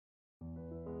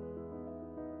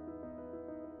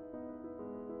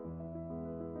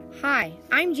Hi,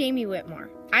 I'm Jamie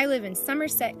Whitmore. I live in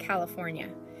Somerset, California.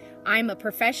 I'm a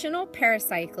professional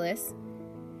paracyclist,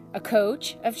 a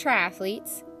coach of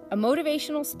triathletes, a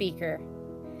motivational speaker,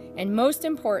 and most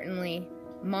importantly,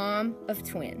 mom of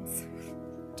twins.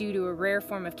 Due to a rare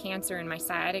form of cancer in my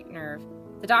sciatic nerve,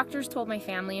 the doctors told my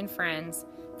family and friends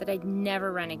that I'd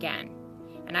never run again,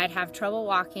 and I'd have trouble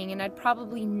walking, and I'd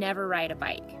probably never ride a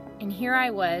bike. And here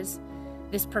I was,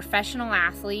 this professional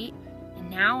athlete, and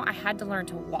now I had to learn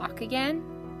to walk again.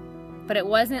 But it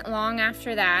wasn't long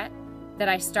after that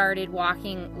I started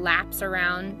walking laps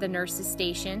around the nurse's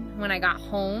station. When I got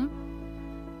home,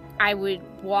 I would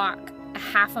walk a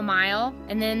half a mile,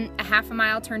 and then a half a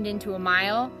mile turned into a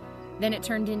mile, then it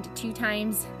turned into 2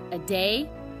 times a day.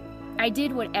 I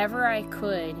did whatever I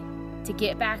could to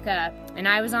get back up, and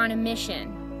I was on a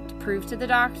mission to prove to the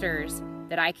doctors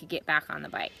that I could get back on the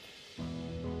bike.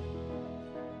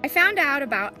 I found out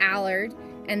about Allard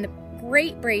and the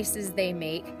great braces they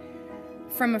make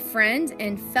from a friend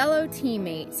and fellow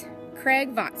teammate,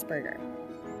 Craig Votsberger.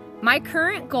 My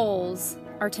current goals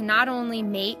are to not only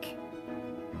make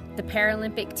the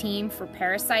Paralympic team for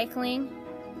paracycling,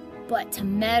 but to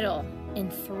medal in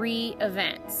 3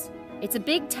 events. It's a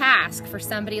big task for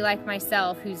somebody like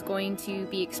myself who's going to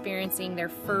be experiencing their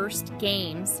first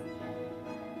games,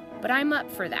 but I'm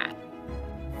up for that.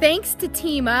 Thanks to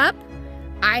TeamUP,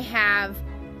 I have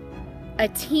a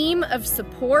team of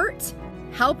support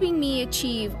helping me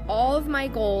achieve all of my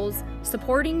goals,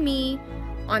 supporting me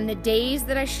on the days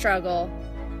that I struggle,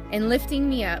 and lifting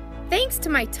me up. Thanks to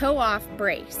my toe-off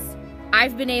brace,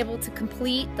 I've been able to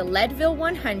complete the Leadville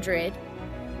 100,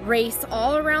 race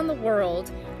all around the world,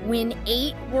 win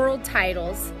 8 world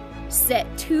titles, set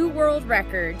 2 world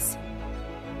records,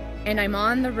 and I'm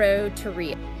on the road to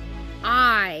Rio.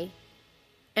 I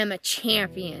am a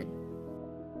champion.